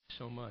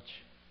so much.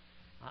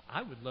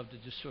 I would love to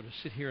just sort of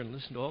sit here and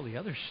listen to all the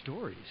other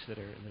stories that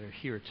are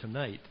here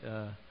tonight.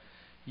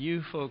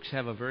 You folks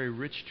have a very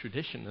rich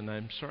tradition, and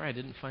I'm sorry I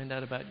didn't find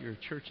out about your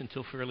church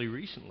until fairly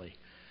recently.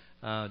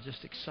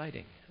 Just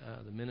exciting,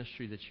 the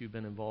ministry that you've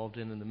been involved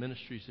in and the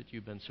ministries that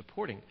you've been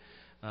supporting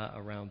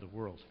around the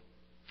world.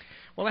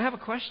 Well, I have a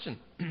question.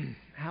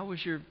 How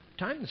was your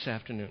time this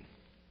afternoon?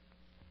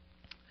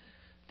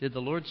 Did the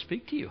Lord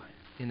speak to you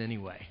in any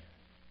way?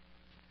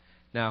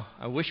 Now,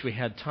 I wish we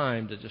had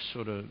time to just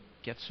sort of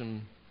get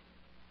some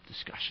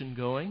discussion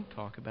going,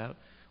 talk about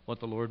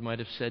what the Lord might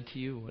have said to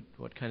you,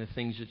 what kind of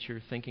things that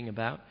you're thinking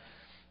about.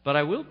 But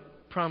I will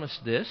promise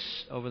this,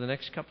 over the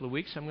next couple of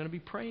weeks, I'm going to be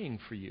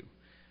praying for you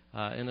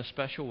in a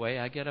special way.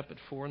 I get up at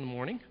 4 in the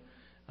morning,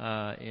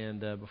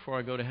 and before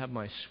I go to have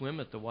my swim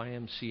at the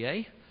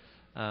YMCA,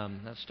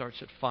 that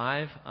starts at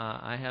 5,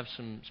 I have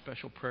some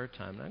special prayer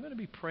time. And I'm going to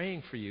be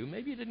praying for you.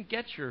 Maybe you didn't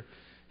get your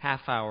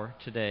half hour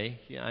today.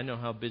 Yeah, I know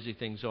how busy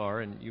things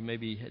are, and you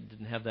maybe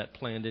didn't have that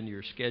planned into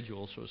your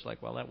schedule, so it's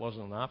like, well, that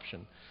wasn't an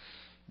option.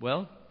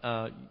 Well,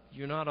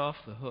 you're not off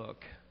the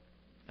hook.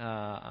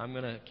 I'm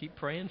going to keep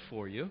praying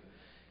for you,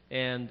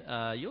 and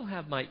you'll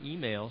have my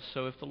email,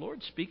 so if the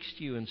Lord speaks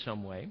to you in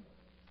some way,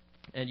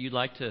 and you'd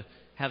like to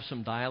have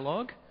some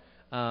dialogue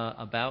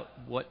about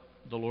what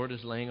the Lord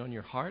is laying on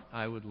your heart,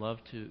 I would love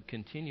to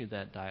continue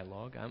that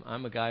dialogue.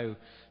 I'm a guy who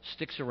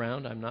sticks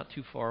around. I'm not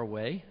too far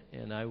away,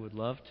 and I would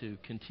love to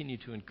continue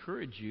to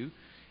encourage you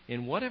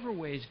in whatever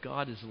ways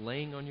God is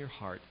laying on your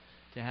heart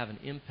to have an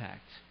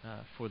impact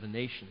for the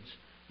nations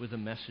with a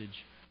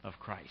message of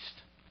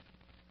Christ.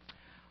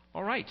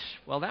 All right,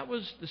 well, that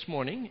was this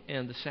morning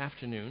and this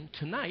afternoon.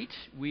 Tonight,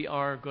 we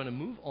are going to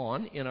move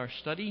on in our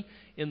study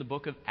in the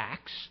book of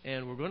Acts,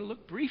 and we're going to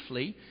look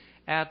briefly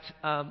at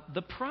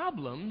the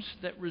problems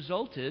that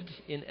resulted,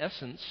 in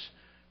essence,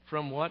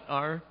 from what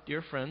our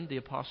dear friend, the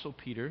Apostle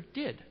Peter,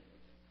 did.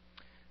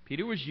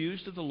 Peter was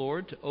used of the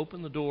Lord to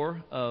open the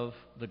door of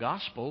the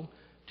gospel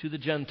to the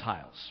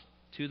Gentiles,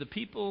 to the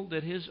people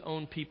that his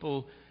own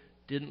people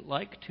didn't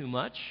like too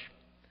much,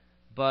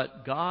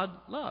 but God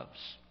loves.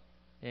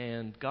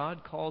 And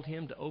God called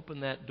him to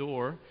open that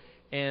door,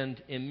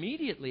 and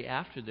immediately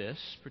after this,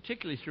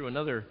 particularly through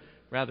another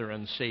rather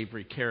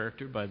unsavory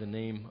character by the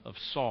name of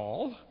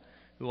Saul,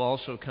 who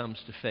also comes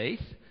to faith,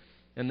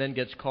 and then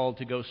gets called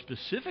to go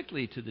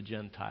specifically to the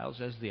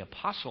Gentiles as the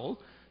apostle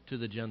to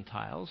the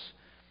Gentiles,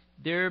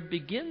 there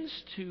begins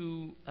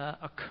to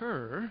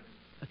occur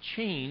a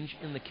change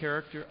in the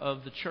character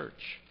of the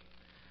church.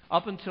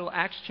 Up until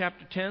Acts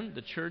chapter 10,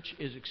 the church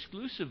is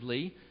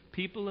exclusively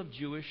people of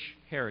Jewish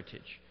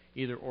heritage,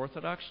 either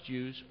Orthodox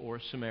Jews or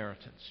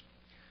Samaritans.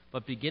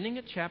 But beginning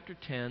at chapter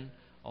 10,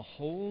 a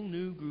whole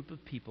new group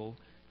of people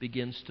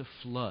begins to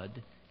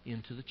flood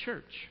into the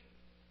church.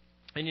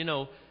 And you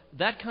know,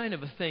 that kind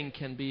of a thing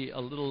can be a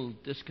little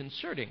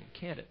disconcerting,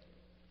 can't it?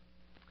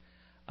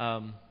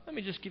 Let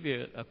me just give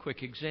you a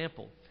quick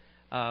example.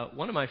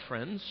 One of my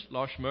friends,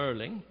 Lars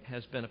Merling,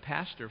 has been a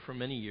pastor for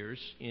many years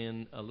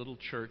in a little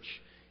church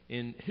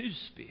in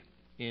Husby,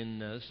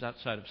 this is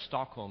outside of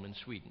Stockholm in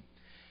Sweden.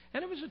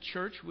 And it was a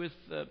church with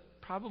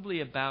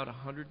probably about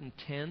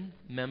 110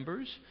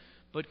 members,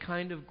 but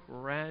kind of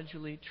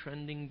gradually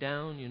trending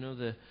down, you know,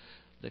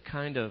 the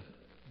kind of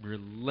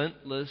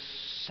relentless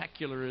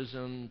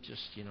secularism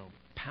just,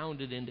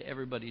 pounded into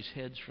everybody's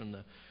heads from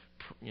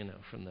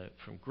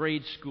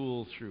grade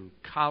school through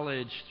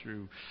college,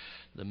 through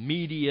the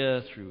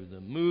media, through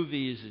the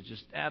movies. It's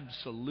just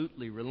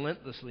absolutely,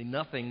 relentlessly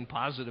nothing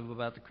positive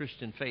about the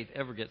Christian faith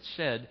ever gets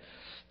said.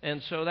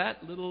 And so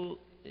that little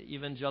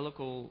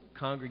evangelical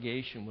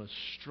congregation was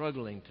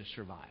struggling to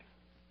survive.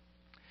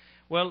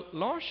 Well,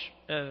 Lars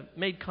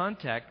made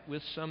contact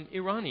with some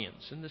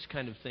Iranians, and this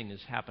kind of thing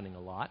is happening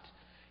a lot.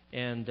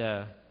 And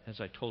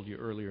as I told you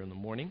earlier in the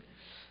morning,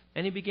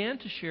 and he began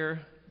to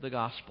share the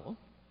gospel.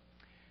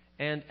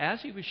 And as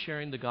he was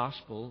sharing the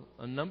gospel,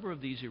 a number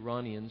of these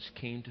Iranians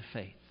came to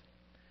faith.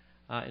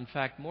 In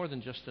fact, more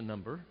than just a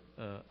number,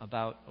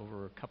 about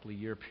over a couple of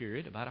year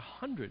period, about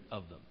 100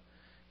 of them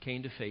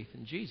came to faith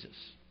in Jesus.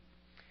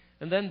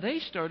 And then they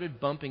started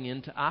bumping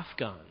into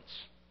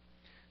Afghans.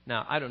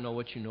 Now, I don't know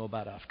what you know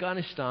about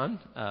Afghanistan.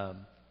 A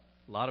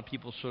lot of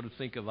people sort of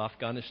think of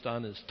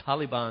Afghanistan as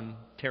Taliban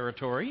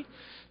territory.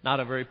 Not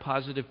a very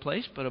positive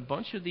place, but a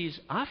bunch of these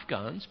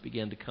Afghans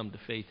began to come to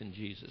faith in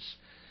Jesus.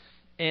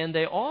 And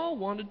they all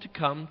wanted to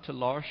come to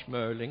Lars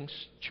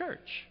Merling's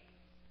church.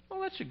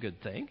 Well, that's a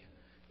good thing.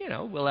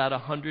 We'll add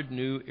 100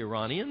 new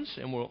Iranians,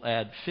 and we'll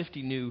add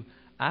 50 new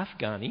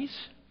Afghanis.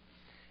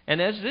 And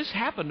as this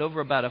happened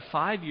over about a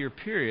 5-year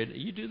period,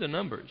 you do the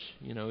numbers.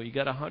 You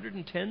got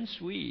 110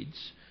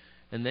 Swedes,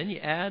 and then you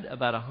add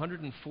about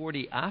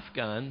 140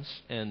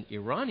 Afghans and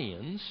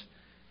Iranians,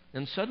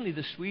 and suddenly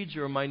the Swedes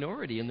are a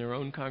minority in their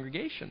own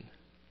congregation.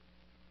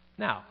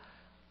 Now,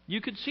 you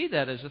could see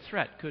that as a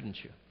threat,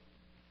 couldn't you?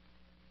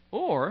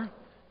 Or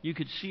you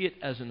could see it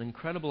as an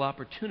incredible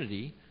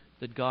opportunity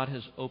that God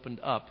has opened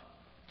up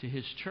to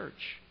His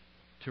church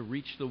to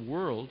reach the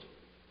world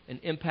and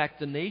impact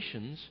the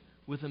nations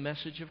with the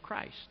message of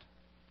Christ.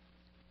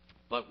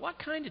 But what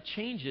kind of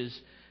changes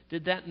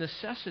did that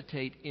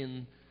necessitate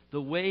in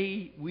the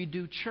way we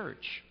do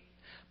church?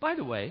 By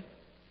the way,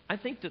 I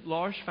think that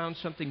L'Arche found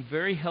something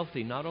very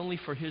healthy, not only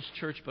for his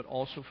church, but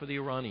also for the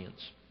Iranians.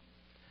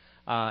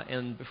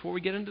 And before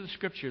we get into the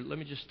Scripture, let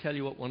me just tell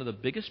you what one of the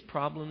biggest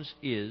problems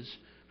is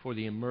for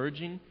the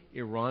emerging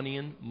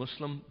Iranian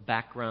Muslim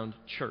background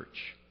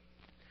church.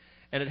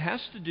 And it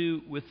has to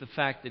do with the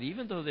fact that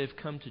even though they've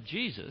come to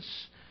Jesus,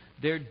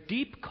 their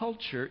deep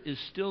culture is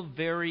still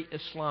very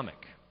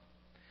Islamic.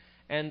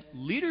 And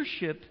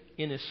leadership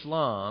in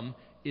Islam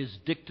is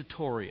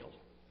dictatorial.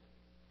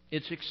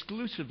 It's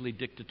exclusively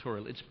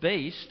dictatorial. It's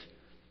based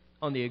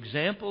on the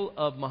example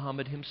of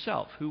Muhammad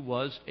himself, who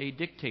was a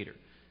dictator.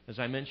 As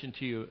I mentioned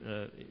to you,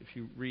 if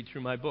you read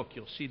through my book,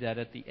 you'll see that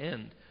at the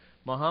end.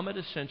 Muhammad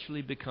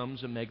essentially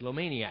becomes a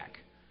megalomaniac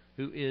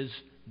who is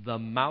the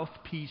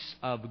mouthpiece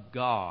of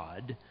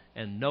God,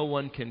 and no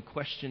one can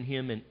question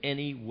him in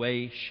any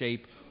way,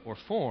 shape, or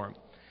form.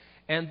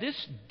 And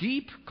this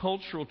deep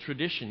cultural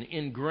tradition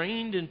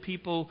ingrained in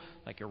people,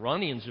 like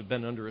Iranians have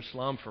been under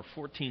Islam for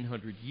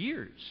 1,400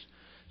 years.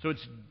 So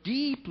it's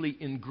deeply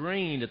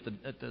ingrained at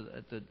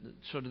the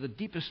sort of the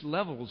deepest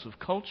levels of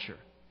culture.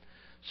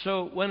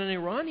 So when an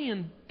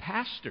Iranian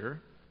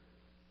pastor,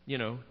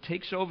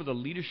 takes over the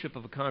leadership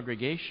of a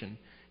congregation,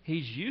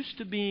 he's used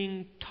to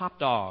being top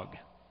dog,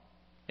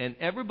 and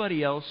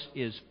everybody else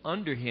is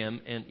under him.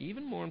 And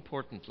even more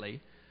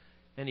importantly,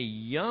 any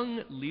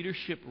young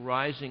leadership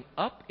rising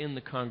up in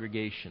the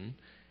congregation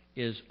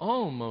is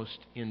almost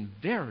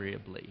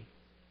invariably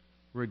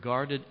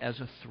regarded as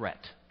a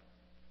threat.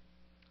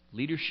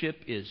 Leadership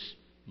is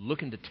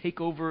looking to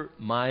take over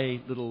my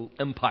little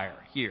empire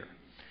here.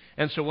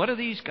 And so what do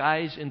these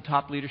guys in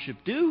top leadership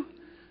do?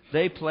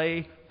 They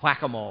play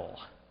whack-a-mole.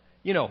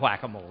 You know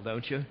whack-a-mole,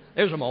 don't you?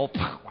 There's a mole,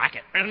 whack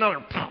it. There's another,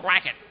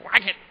 whack it,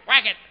 whack it,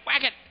 whack it,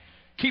 whack it.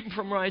 Keep them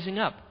from rising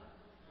up.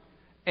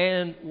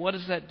 And what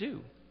does that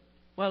do?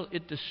 Well,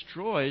 it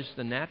destroys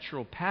the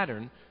natural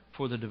pattern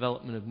for the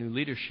development of new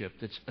leadership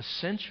that's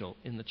essential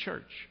in the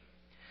church.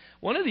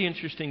 One of the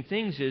interesting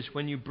things is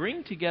when you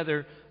bring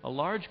together a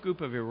large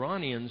group of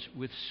Iranians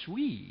with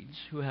Swedes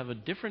who have a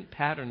different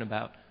pattern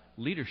about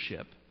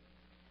leadership,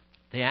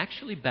 they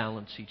actually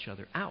balance each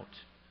other out.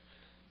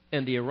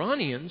 And the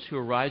Iranians who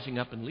are rising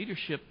up in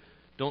leadership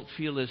don't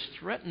feel as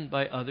threatened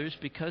by others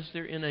because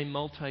they're in a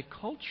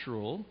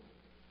multicultural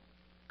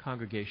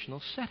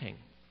congregational setting.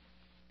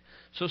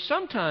 So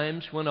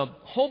sometimes when a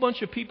whole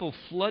bunch of people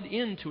flood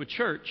into a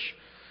church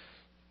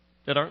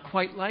that aren't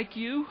quite like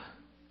you,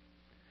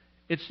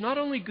 it's not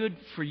only good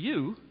for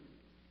you,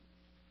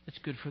 it's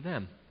good for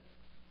them.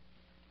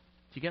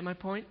 Do you get my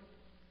point?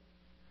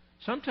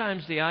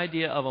 Sometimes the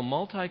idea of a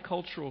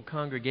multicultural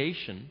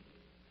congregation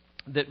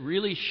that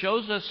really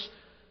shows us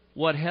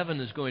what heaven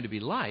is going to be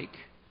like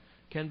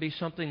can be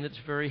something that's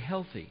very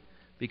healthy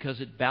because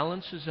it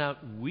balances out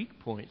weak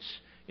points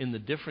in the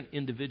different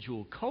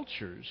individual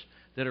cultures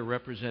that are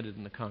represented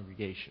in the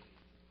congregation.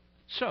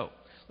 So,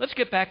 let's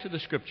get back to the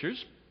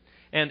Scriptures.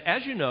 And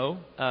as you know,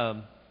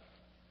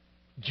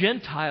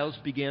 Gentiles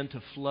began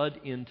to flood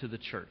into the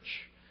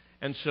church.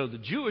 And so the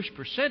Jewish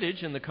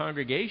percentage in the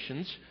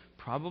congregations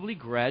probably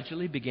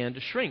gradually began to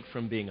shrink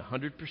from being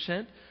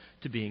 100%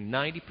 to being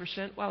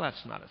 90%. Well,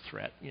 that's not a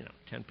threat.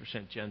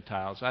 10%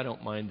 Gentiles. I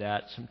don't mind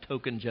that. Some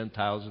token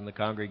Gentiles in the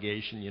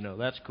congregation,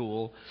 that's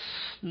cool.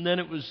 And then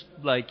it was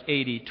like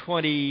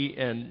 80-20,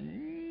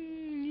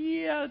 and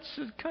yeah, it's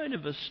a kind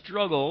of a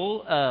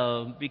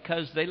struggle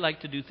because they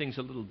like to do things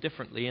a little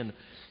differently, and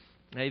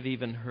I've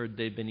even heard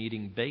they've been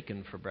eating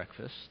bacon for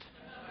breakfast.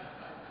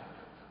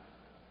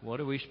 What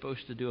are we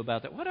supposed to do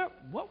about that?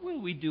 What will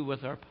we do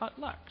with our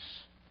potlucks?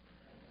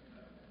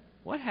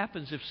 What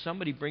happens if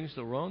somebody brings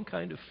the wrong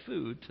kind of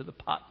food to the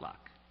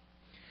potluck?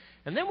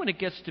 And then when it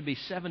gets to be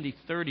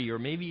 70-30 or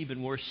maybe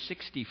even worse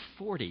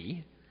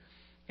 60-40,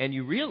 and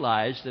you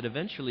realize that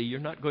eventually you're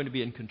not going to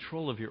be in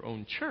control of your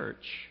own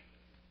church,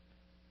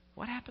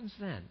 what happens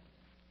then?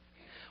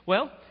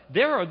 Well,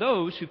 there are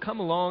those who come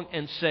along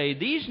and say,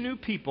 these new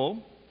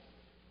people,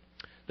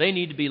 they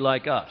need to be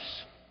like us.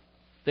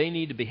 They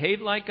need to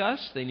behave like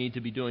us. They need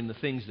to be doing the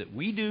things that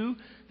we do.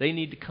 They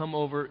need to come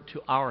over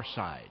to our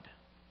side.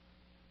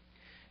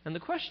 And the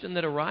question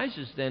that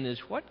arises then is,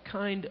 what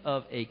kind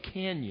of a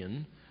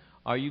canyon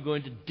are you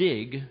going to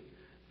dig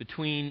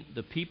between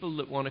the people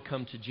that want to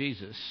come to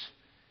Jesus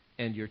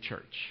and your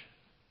church?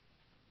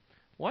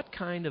 What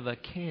kind of a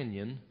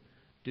canyon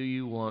do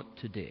you want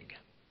to dig?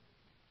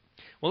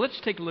 Well, let's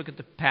take a look at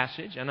the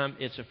passage, and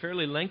it's a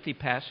fairly lengthy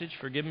passage.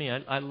 Forgive me,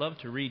 I love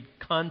to read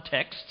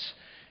contexts,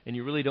 and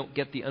you really don't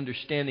get the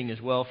understanding as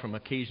well from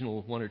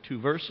occasional one or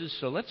two verses.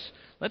 So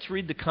let's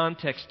read the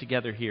context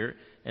together here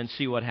and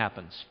see what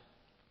happens.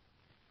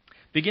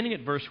 Beginning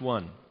at verse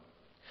 1.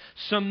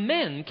 Some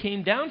men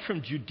came down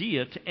from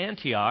Judea to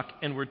Antioch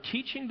and were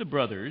teaching the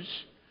brothers,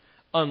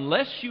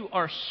 unless you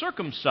are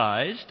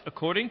circumcised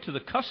according to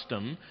the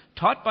custom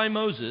taught by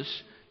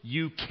Moses,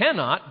 you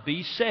cannot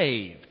be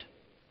saved.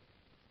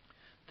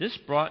 This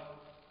brought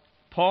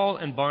Paul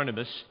and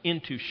Barnabas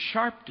into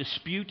sharp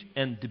dispute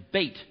and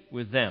debate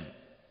with them.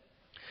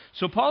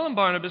 So Paul and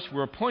Barnabas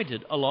were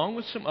appointed, along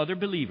with some other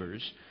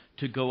believers,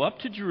 to go up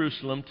to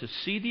Jerusalem to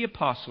see the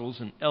apostles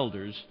and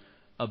elders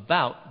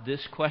about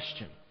this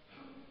question.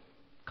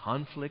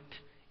 Conflict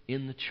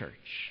in the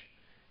church.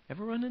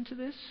 Ever run into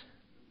this?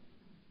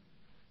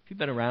 If you've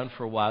been around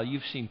for a while,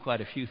 you've seen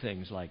quite a few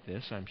things like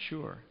this, I'm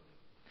sure.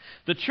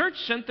 The church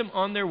sent them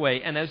on their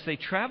way, and as they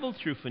traveled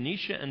through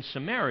Phoenicia and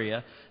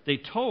Samaria, they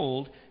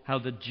told how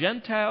the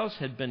Gentiles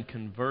had been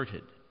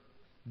converted.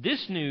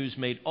 This news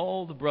made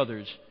all the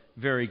brothers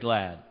very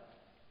glad.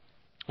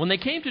 When they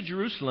came to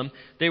Jerusalem,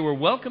 they were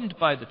welcomed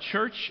by the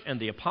church and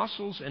the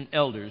apostles and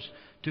elders,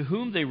 to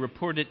whom they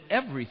reported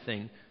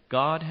everything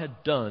God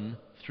had done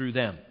through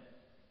them.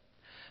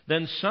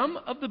 Then some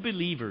of the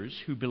believers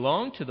who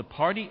belonged to the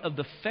party of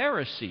the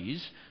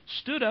Pharisees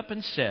stood up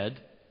and said,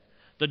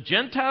 "The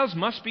Gentiles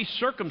must be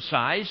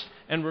circumcised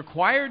and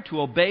required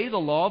to obey the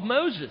law of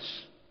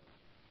Moses."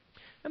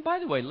 And by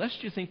the way,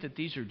 lest you think that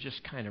these are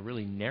just kind of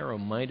really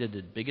narrow-minded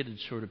and bigoted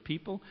sort of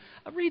people,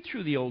 read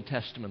through the Old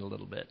Testament a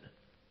little bit.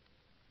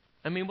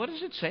 I mean, what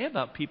does it say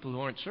about people who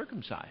aren't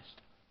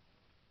circumcised?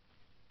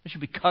 They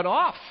should be cut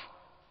off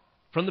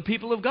from the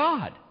people of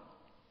God.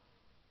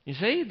 You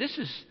see, this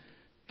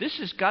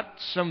has got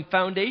some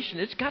foundation.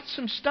 It's got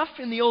some stuff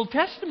in the Old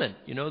Testament.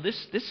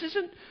 This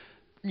isn't,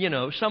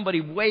 somebody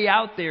way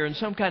out there in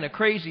some kind of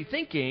crazy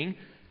thinking.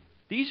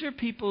 These are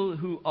people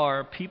who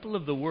are people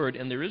of the Word,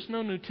 and there is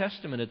no New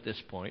Testament at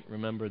this point.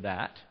 Remember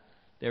that.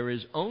 There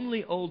is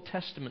only Old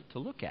Testament to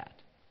look at.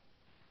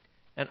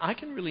 And I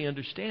can really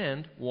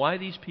understand why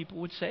these people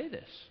would say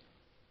this.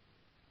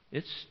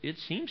 It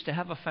seems to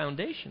have a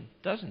foundation,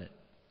 doesn't it?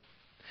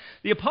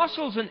 The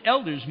apostles and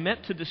elders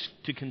met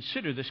to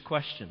consider this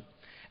question.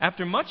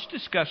 After much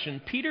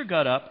discussion, Peter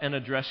got up and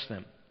addressed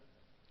them.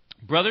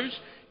 "Brothers,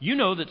 you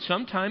know that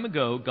some time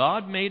ago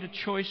God made a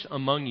choice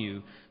among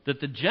you that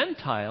the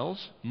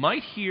Gentiles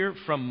might hear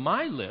from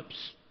my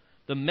lips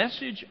the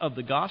message of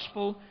the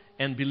gospel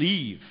and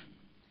believe.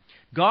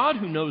 God,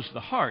 who knows the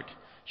heart,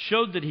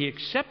 showed that He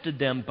accepted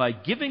them by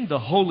giving the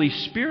Holy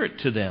Spirit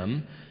to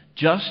them,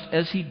 just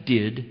as He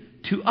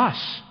did to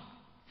us.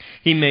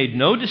 He made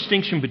no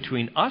distinction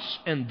between us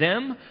and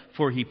them,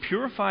 for He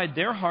purified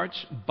their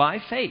hearts by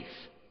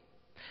faith.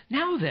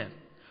 Now then,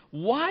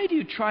 why do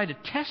you try to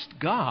test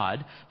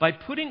God by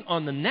putting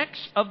on the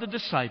necks of the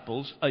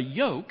disciples a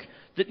yoke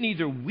that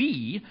neither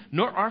we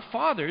nor our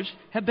fathers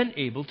have been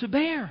able to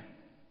bear?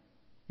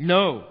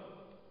 No.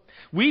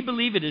 We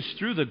believe it is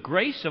through the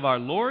grace of our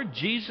Lord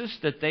Jesus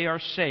that they are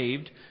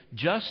saved,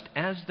 just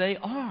as they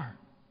are."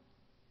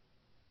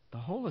 The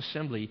whole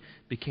assembly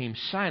became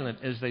silent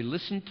as they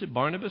listened to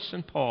Barnabas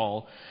and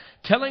Paul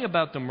telling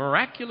about the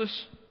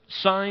miraculous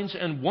signs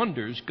and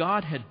wonders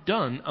God had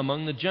done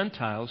among the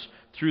Gentiles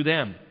through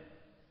them.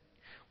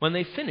 When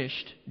they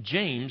finished,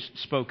 James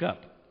spoke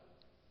up.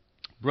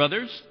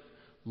 "Brothers,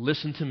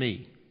 listen to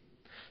me.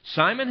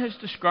 Simon has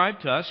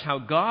described to us how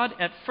God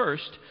at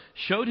first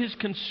showed His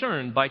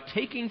concern by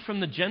taking from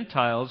the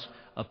Gentiles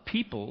a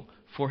people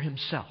for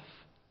Himself.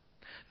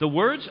 The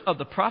words of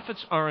the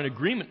prophets are in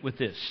agreement with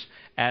this,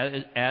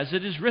 as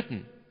it is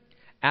written,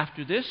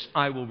 'After this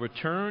I will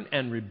return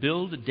and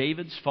rebuild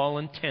David's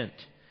fallen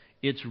tent.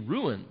 Its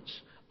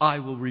ruins I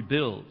will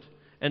rebuild,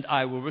 and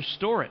I will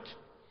restore it,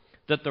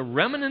 that the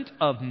remnant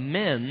of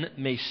men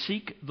may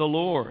seek the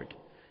Lord,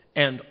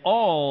 and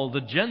all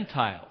the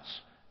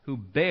Gentiles who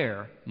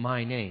bear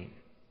my name,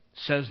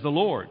 says the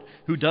Lord,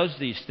 who does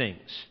these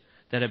things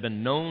that have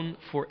been known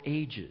for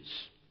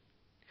ages.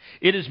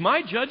 It is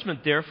my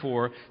judgment,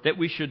 therefore, that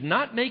we should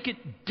not make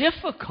it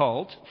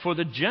difficult for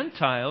the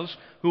Gentiles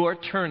who are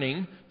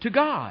turning to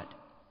God.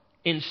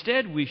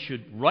 Instead, we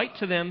should write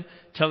to them,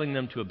 telling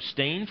them to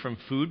abstain from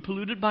food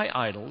polluted by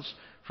idols,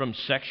 from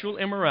sexual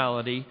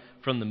immorality,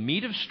 from the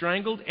meat of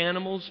strangled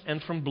animals,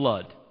 and from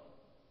blood.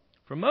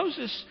 For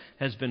Moses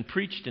has been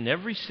preached in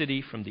every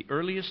city from the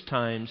earliest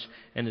times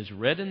and is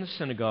read in the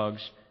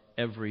synagogues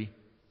every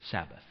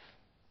Sabbath."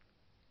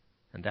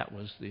 And that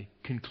was the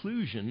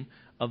conclusion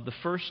of the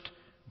first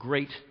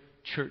great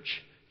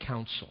church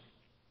council.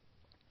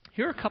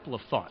 Here are a couple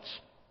of thoughts.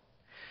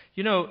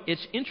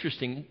 It's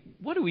interesting.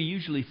 What do we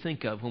usually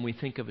think of when we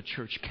think of a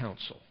church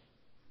council?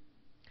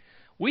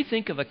 We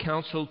think of a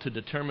council to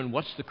determine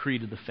what's the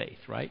creed of the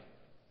faith, right?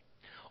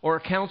 Or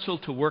a council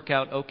to work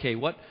out, okay,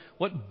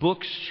 what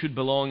books should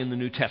belong in the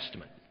New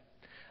Testament?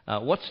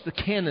 What's the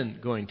canon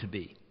going to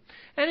be?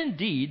 And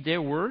indeed,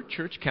 there were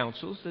church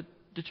councils that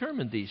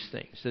determined these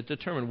things, that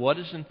determined what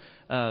is in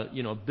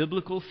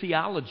biblical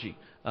theology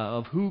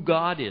of who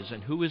God is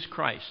and who is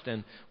Christ,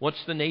 and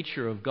what's the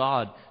nature of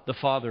God the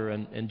Father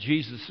and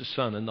Jesus the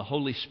Son and the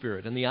Holy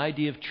Spirit, and the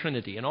idea of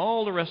Trinity, and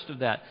all the rest of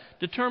that,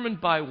 determined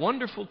by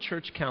wonderful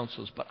church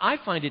councils. But I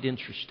find it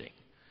interesting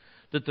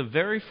that the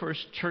very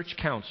first church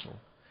council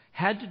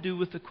had to do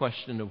with the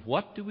question of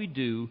what do we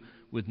do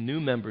with new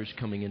members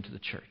coming into the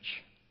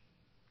church.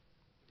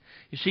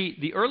 You see,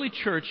 the early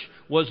church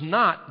was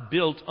not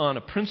built on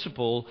a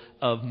principle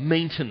of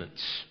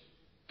maintenance.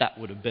 That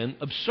would have been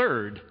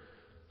absurd.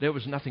 There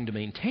was nothing to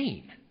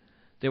maintain.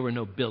 There were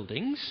no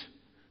buildings.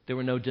 There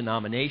were no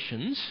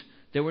denominations.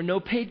 There were no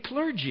paid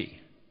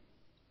clergy.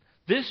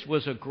 This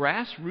was a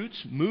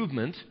grassroots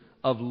movement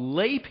of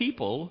lay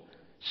people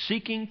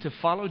seeking to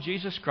follow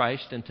Jesus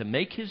Christ and to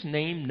make His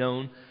name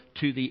known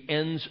to the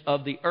ends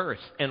of the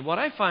earth. And what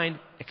I find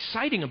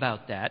exciting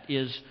about that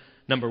is,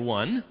 number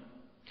one,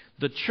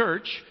 the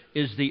church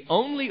is the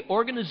only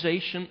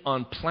organization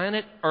on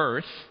planet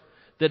Earth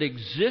that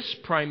exists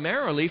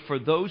primarily for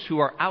those who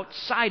are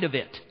outside of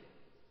it.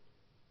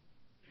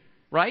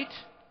 Right?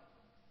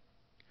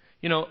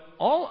 You know,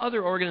 all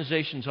other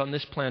organizations on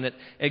this planet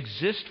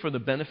exist for the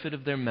benefit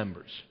of their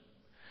members.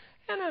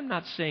 And I'm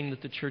not saying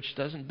that the church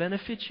doesn't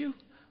benefit you.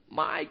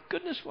 My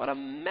goodness, what a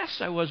mess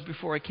I was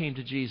before I came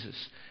to Jesus.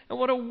 And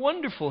what a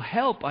wonderful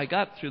help I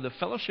got through the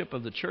fellowship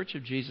of the Church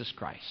of Jesus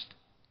Christ.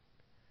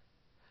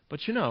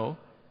 But you know,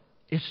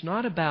 it's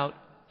not about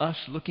us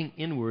looking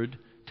inward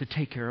to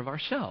take care of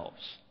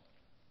ourselves.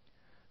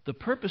 The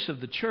purpose of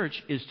the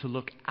church is to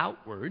look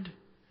outward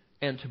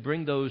and to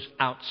bring those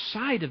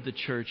outside of the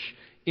church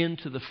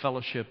into the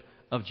fellowship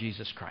of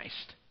Jesus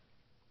Christ.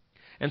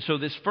 And so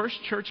this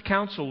first church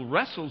council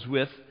wrestles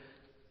with,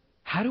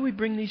 how do we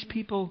bring these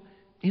people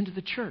into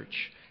the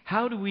church?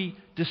 How do we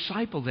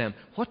disciple them?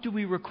 What do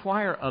we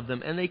require of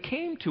them? And they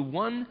came to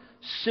one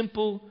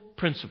simple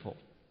principle.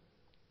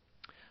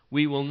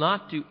 We will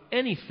not do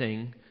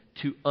anything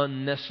to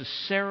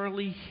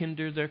unnecessarily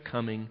hinder their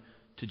coming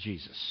to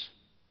Jesus.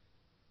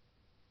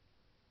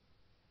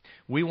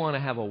 We want to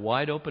have a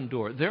wide open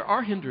door. There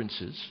are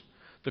hindrances.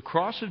 The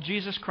cross of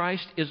Jesus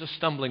Christ is a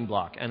stumbling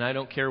block. And I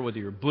don't care whether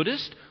you're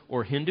Buddhist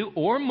or Hindu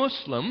or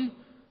Muslim.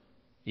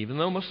 Even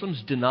though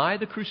Muslims deny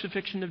the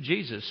crucifixion of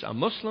Jesus, a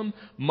Muslim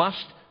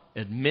must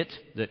admit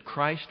that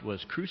Christ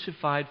was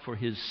crucified for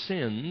his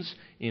sins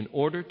in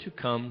order to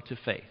come to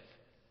faith.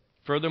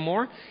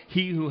 Furthermore,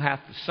 he who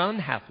hath the Son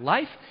hath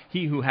life.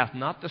 He who hath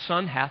not the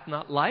Son hath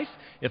not life.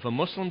 If a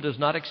Muslim does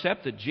not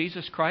accept that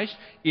Jesus Christ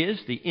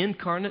is the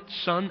incarnate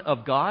Son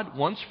of God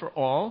once for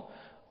all.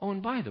 Oh,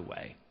 and by the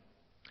way,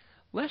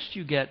 lest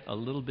you get a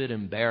little bit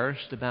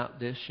embarrassed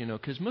about this,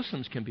 because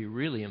Muslims can be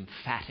really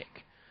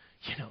emphatic.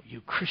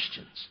 You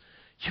Christians,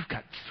 you've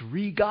got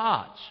 3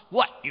 gods.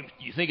 What?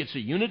 You think it's a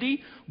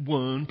unity?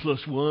 1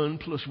 + 1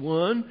 +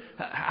 1?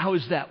 How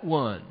is that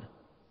 1?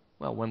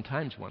 Well, 1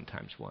 times 1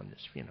 times 1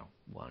 is,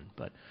 1.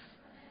 But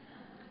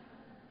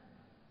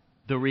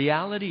the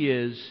reality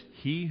is,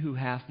 he who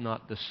hath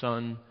not the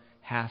Son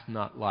hath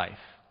not life.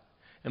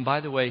 And by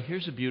the way,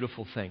 here's a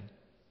beautiful thing.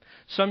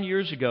 Some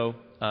years ago,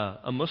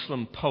 a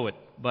Muslim poet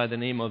by the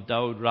name of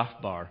Dawood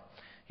Rahbar,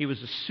 he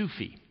was a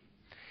Sufi.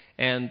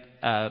 And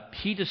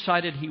he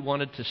decided he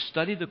wanted to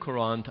study the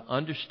Quran to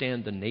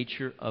understand the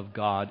nature of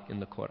God in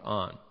the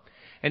Quran.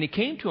 And he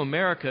came to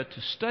America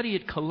to study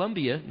at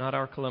Columbia, not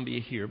our Columbia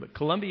here, but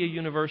Columbia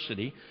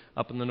University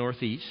up in the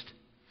Northeast.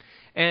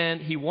 And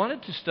he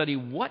wanted to study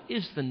what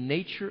is the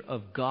nature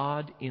of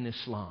God in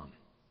Islam.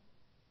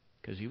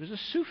 Because he was a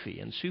Sufi,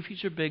 and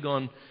Sufis are big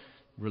on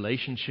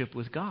relationship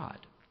with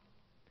God.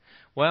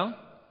 Well,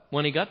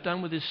 when he got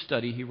done with his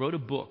study, he wrote a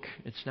book.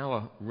 It's now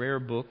a rare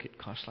book. It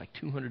costs like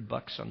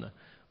 $200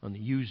 on the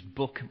used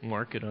book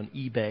market on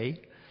eBay.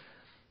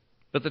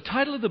 But the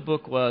title of the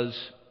book was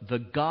The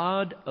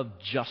God of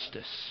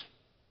Justice.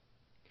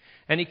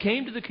 And he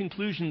came to the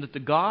conclusion that the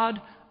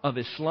God of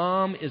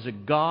Islam is a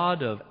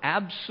God of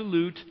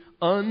absolute,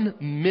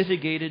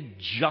 unmitigated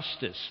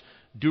justice.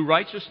 Do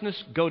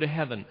righteousness, go to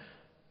heaven.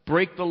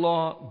 Break the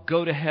law,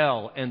 go to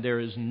hell. And there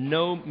is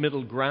no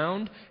middle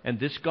ground. And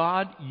this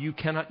God, you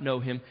cannot know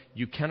Him.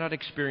 You cannot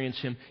experience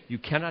Him. You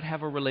cannot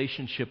have a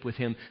relationship with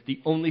Him. The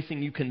only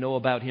thing you can know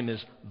about Him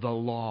is the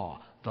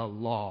law, the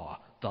law,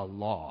 the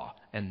law,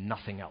 and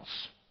nothing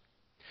else.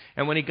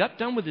 And when he got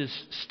done with his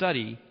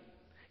study,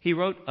 he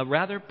wrote a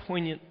rather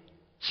poignant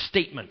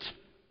statement.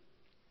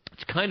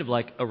 It's kind of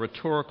like a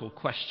rhetorical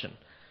question.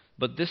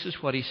 But this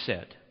is what he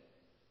said.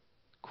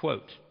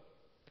 Quote,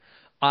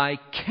 I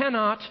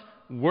cannot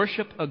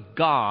worship a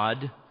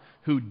God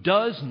who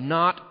does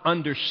not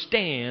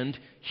understand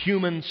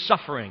human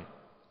suffering.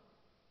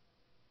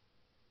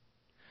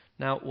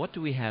 Now, what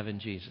do we have in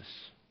Jesus?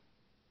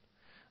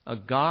 A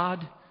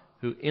God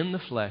who in the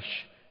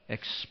flesh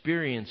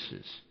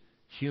experiences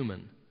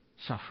human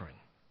suffering.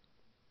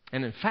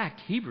 And in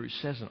fact, Hebrews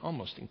says an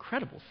almost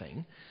incredible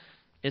thing.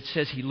 It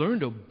says he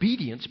learned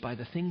obedience by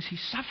the things he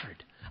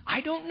suffered.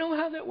 I don't know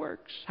how that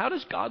works. How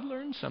does God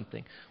learn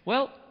something?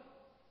 Well,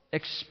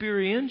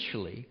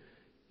 experientially,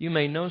 you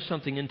may know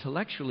something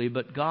intellectually,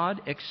 but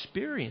God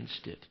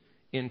experienced it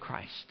in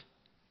Christ.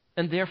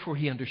 And therefore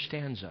he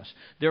understands us.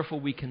 Therefore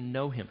we can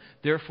know him.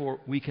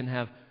 Therefore we can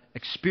have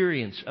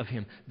experience of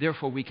him.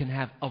 Therefore we can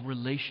have a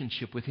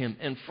relationship with him.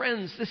 And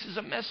friends, this is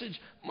a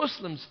message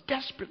Muslims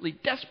desperately,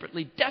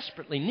 desperately,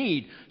 desperately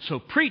need. So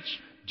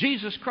preach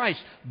Jesus Christ,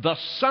 the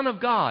Son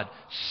of God,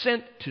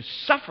 sent to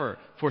suffer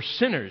for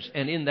sinners,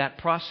 and in that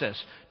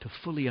process to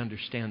fully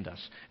understand us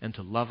and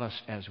to love us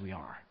as we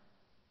are.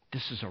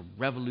 This is a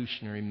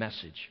revolutionary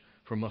message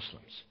for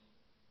Muslims.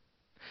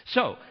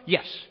 So,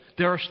 yes,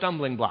 there are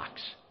stumbling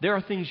blocks. There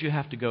are things you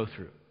have to go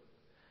through.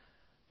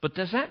 But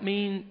does that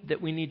mean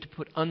that we need to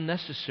put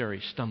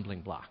unnecessary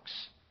stumbling blocks?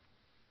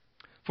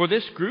 For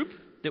this group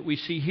that we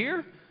see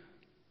here,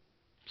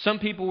 some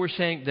people were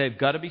saying they've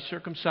got to be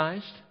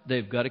circumcised,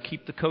 they've got to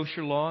keep the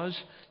kosher laws,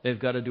 they've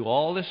got to do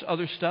all this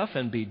other stuff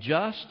and be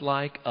just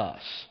like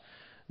us.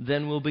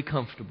 Then we'll be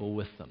comfortable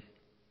with them.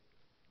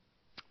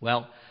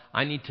 Well,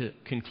 I need to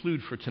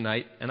conclude for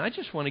tonight, and I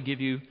just want to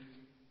give you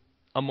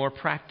a more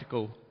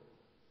practical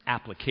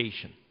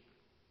application.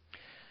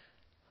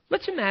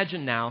 Let's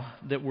imagine now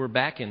that we're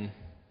back in,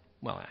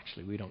 well,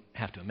 actually, we don't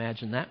have to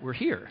imagine that. We're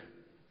here.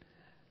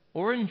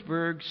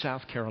 Orangeburg,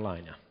 South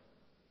Carolina.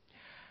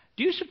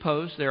 Do you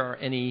suppose there are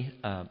any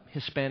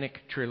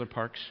Hispanic trailer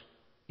parks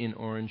in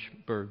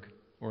Orangeburg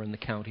or in the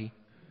county?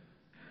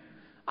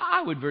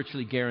 I would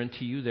virtually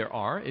guarantee you there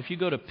are. If you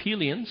go to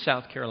Pelion,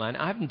 South Carolina,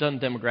 I haven't done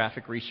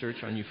demographic research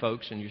on you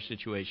folks and your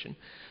situation,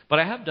 but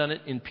I have done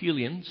it in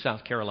Pelion,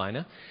 South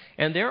Carolina,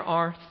 and there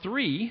are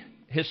 3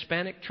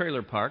 Hispanic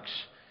trailer parks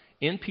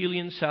in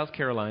Pelion, South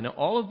Carolina,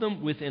 all of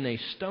them within a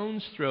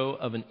stone's throw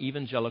of an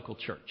evangelical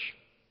church.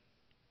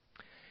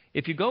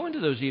 If you go into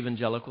those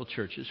evangelical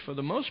churches, for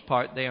the most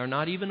part, they are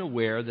not even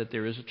aware that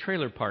there is a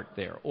trailer park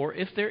there, or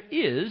if there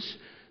is,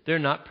 they're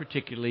not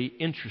particularly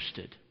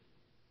interested.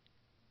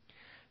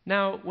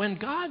 Now, when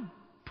God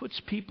puts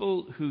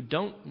people who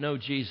don't know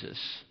Jesus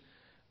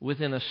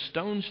within a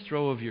stone's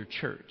throw of your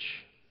church,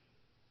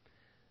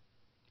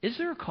 is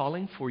there a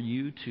calling for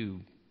you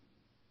to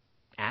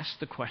ask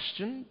the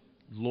question,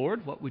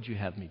 Lord, what would you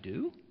have me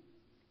do?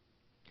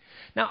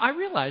 Now, I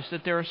realize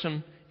that there are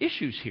some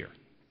issues here.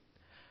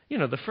 You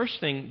know, the first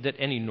thing that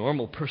any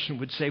normal person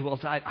would say, well,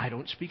 I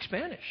don't speak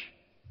Spanish.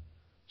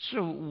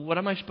 So what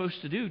am I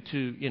supposed to do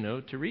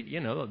to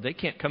read? They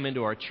can't come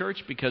into our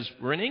church because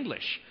we're in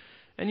English.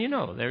 And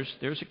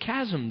there's a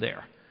chasm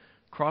there.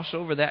 Cross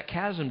over that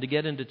chasm to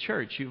get into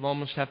church. You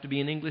almost have to be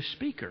an English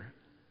speaker.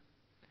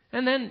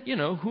 And then,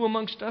 who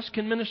amongst us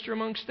can minister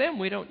amongst them?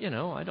 I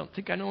don't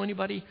think I know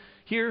anybody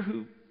here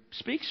who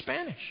speaks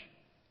Spanish.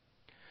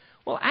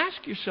 Well,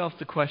 ask yourself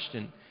the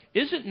question,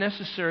 is it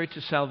necessary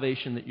to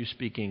salvation that you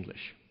speak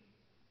English?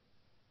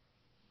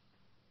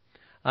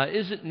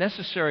 Is it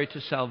necessary to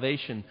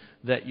salvation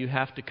that you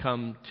have to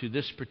come to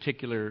this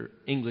particular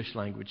English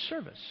language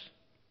service?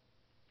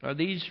 Are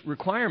these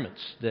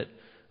requirements that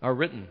are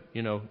written,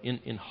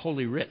 in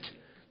Holy Writ?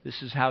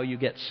 This is how you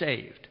get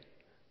saved.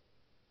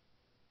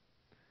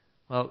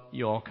 Well,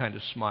 you all kind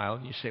of smile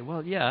and you say,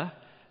 well, yeah,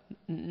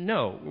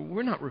 no,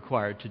 we're not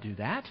required to do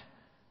that.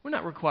 We're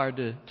not required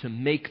to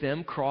make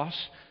them cross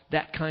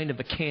that kind of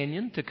a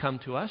canyon to come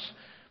to us.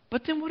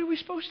 But then what are we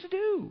supposed to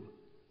do?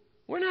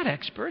 We're not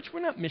experts.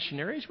 We're not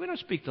missionaries. We don't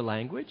speak the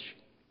language.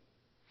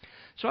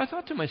 So I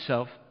thought to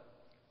myself,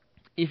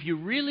 if you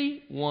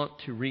really want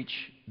to reach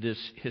this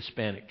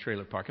Hispanic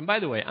trailer park, and by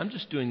the way, I'm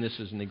just doing this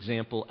as an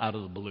example out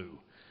of the blue.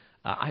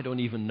 I don't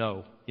even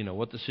know,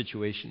 what the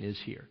situation is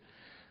here.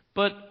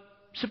 But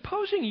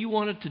supposing you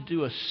wanted to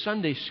do a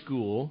Sunday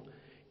school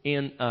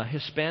in a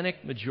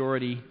Hispanic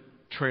majority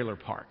trailer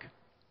park,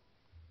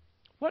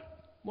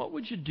 what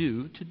would you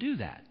do to do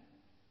that?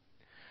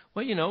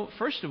 Well,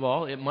 first of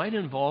all, it might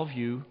involve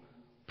you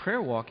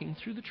prayer walking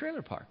through the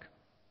trailer park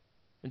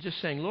and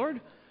just saying,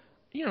 Lord,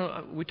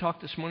 we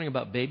talked this morning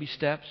about baby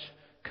steps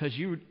because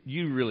you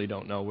really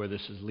don't know where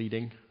this is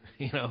leading.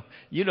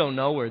 You don't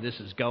know where this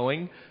is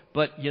going.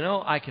 But,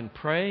 I can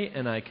pray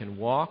and I can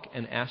walk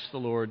and ask the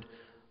Lord,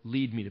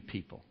 lead me to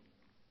people.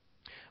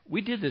 We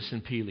did this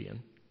in Pelion,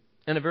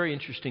 and a very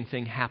interesting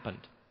thing happened.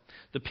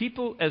 The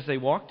people, as they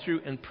walked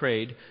through and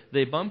prayed,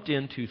 they bumped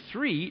into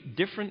 3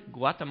 different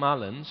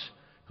Guatemalans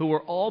who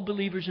were all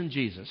believers in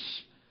Jesus,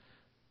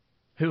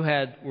 who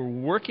were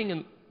working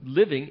and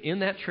living in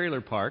that trailer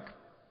park,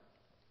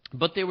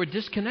 but they were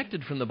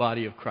disconnected from the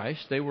body of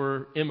Christ. They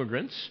were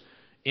immigrants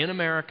in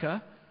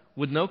America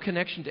with no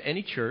connection to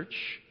any church,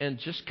 and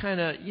just kind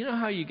of,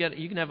 how you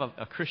can have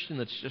a Christian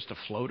that's just a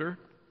floater,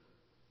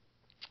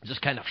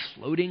 just kind of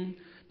floating,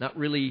 not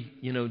really,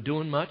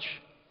 doing much.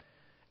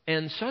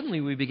 And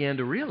suddenly we began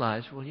to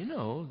realize,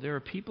 well, there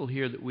are people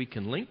here that we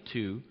can link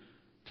to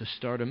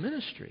start a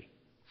ministry.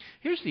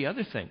 Here's the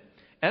other thing.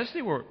 As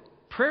they were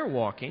prayer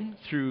walking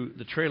through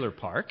the trailer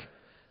park,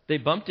 they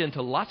bumped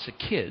into lots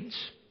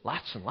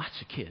and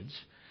lots of kids,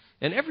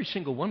 and every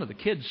single one of the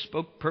kids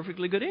spoke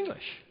perfectly good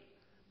English.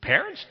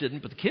 Parents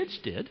didn't, but the kids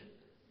did.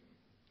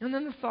 And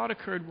then the thought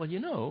occurred,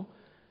 well,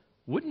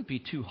 wouldn't it be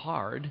too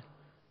hard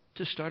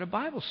to start a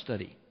Bible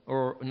study,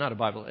 or not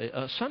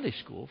a Sunday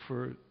school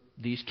for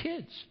these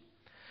kids?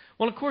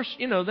 Well, of course,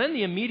 then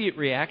the immediate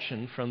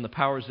reaction from the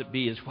powers that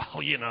be is,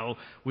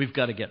 we've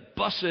got to get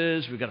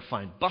buses, we've got to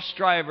find bus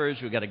drivers,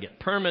 we've got to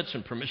get permits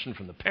and permission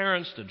from the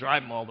parents to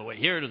drive them all the way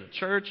here to the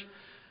church.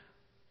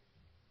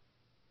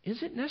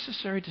 Is it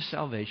necessary to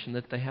salvation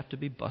that they have to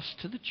be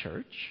bused to the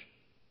church?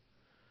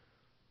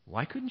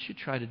 Why couldn't you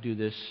try to do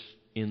this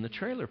in the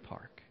trailer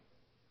park?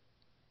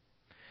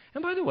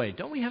 And by the way,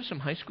 don't we have some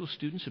high school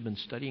students who have been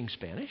studying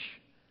Spanish?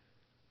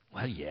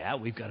 Well, yeah,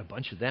 we've got a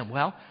bunch of them.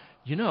 Well,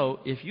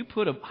 if you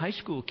put a high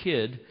school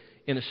kid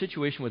in a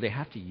situation where they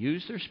have to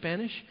use their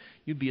Spanish,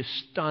 you'd be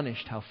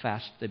astonished how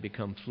fast they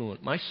become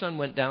fluent. My son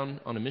went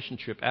down on a mission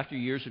trip after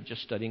years of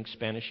just studying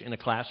Spanish in a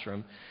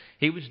classroom.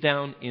 He was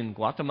down in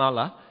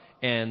Guatemala,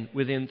 and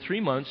within 3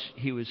 months,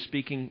 he was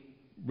speaking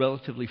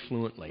relatively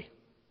fluently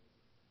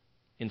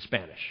in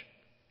Spanish.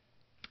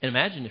 And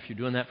imagine if you're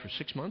doing that for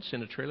 6 months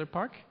in a trailer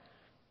park,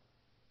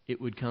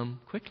 it would come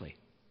quickly.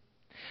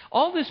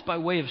 All this by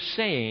way of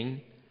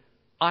saying,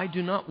 I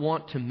do not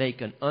want to make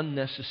an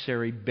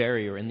unnecessary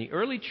barrier. And the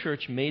early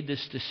church made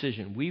this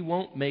decision. We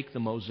won't make the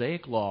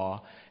Mosaic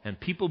Law and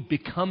people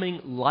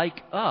becoming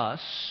like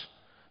us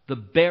the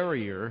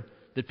barrier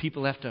that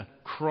people have to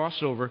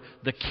cross over,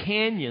 the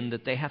canyon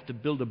that they have to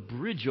build a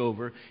bridge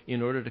over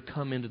in order to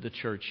come into the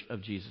church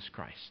of Jesus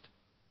Christ.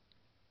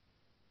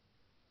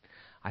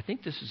 I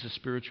think this is a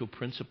spiritual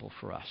principle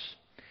for us.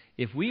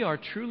 If we are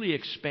truly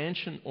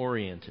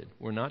expansion-oriented,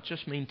 we're not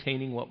just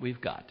maintaining what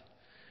we've got.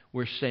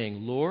 We're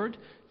saying, Lord,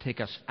 take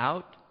us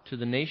out to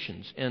the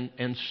nations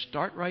and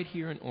start right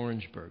here in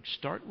Orangeburg.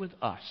 Start with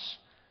us.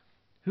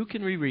 Who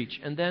can we reach?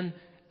 And then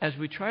as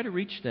we try to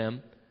reach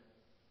them,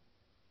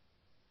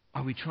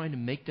 are we trying to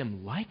make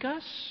them like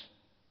us?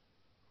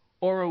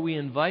 Or are we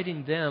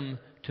inviting them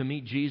to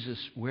meet Jesus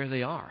where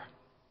they are?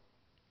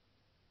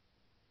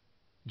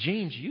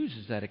 James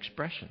uses that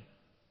expression,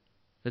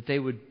 that they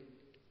would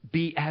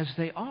be as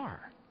they are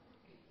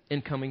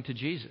in coming to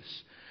Jesus.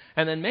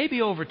 And then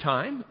maybe over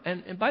time,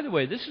 and by the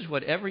way, this is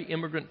what every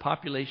immigrant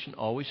population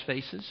always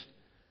faces.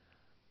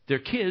 Their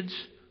kids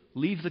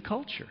leave the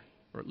culture,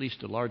 or at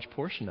least a large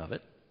portion of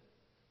it.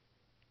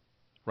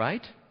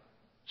 Right?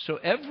 So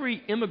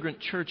every immigrant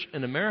church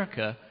in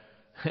America,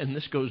 and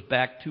this goes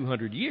back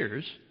 200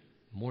 years,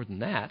 more than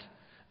that,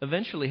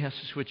 eventually has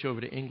to switch over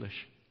to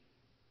English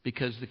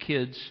because the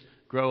kids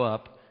grow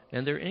up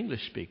and they're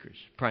English speakers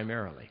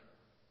primarily.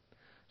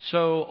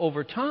 So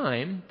over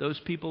time, those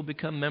people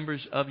become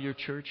members of your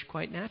church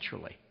quite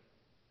naturally.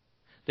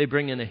 They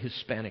bring in a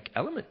Hispanic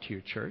element to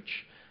your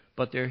church,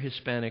 but they're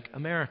Hispanic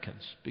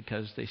Americans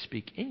because they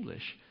speak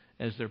English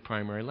as their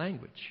primary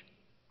language.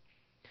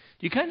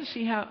 Do you kind of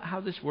see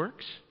how this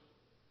works?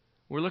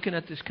 We're looking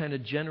at this kind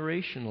of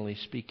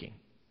generationally speaking.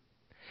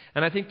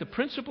 And I think the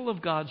principle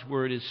of God's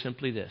Word is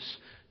simply this: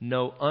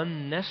 no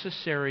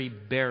unnecessary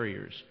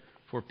barriers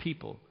for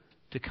people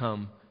to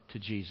come to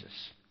Jesus.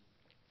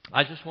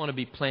 I just want to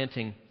be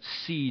planting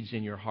seeds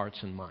in your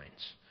hearts and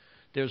minds.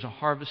 There's a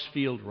harvest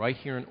field right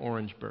here in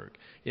Orangeburg.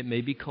 It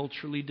may be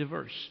culturally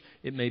diverse.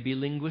 It may be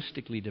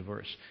linguistically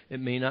diverse. It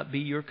may not be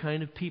your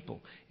kind of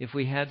people. If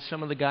we had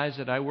some of the guys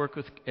that I work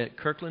with at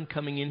Kirkland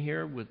coming in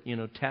here with,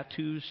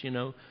 tattoos,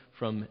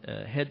 from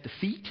head to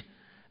feet,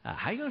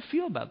 how are you going to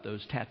feel about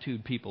those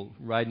tattooed people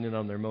riding in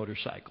on their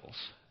motorcycles?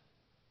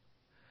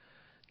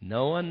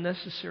 No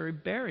unnecessary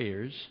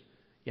barriers.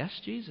 Yes,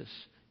 Jesus.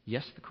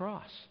 Yes, the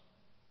cross.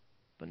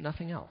 But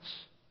nothing else.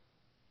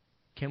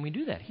 Can we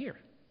do that here?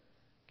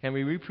 Can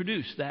we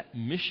reproduce that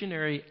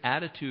missionary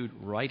attitude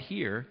right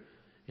here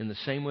in the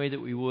same way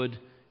that we would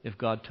if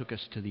God took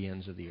us to the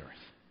ends of the earth?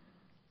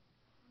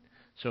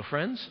 So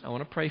friends, I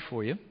want to pray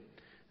for you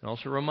and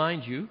also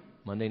remind you,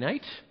 Monday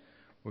night,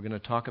 we're going to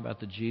talk about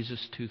the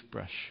Jesus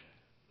toothbrush.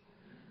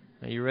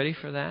 Are you ready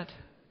for that?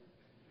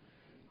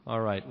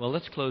 All right, well,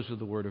 let's close with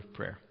a word of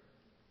prayer.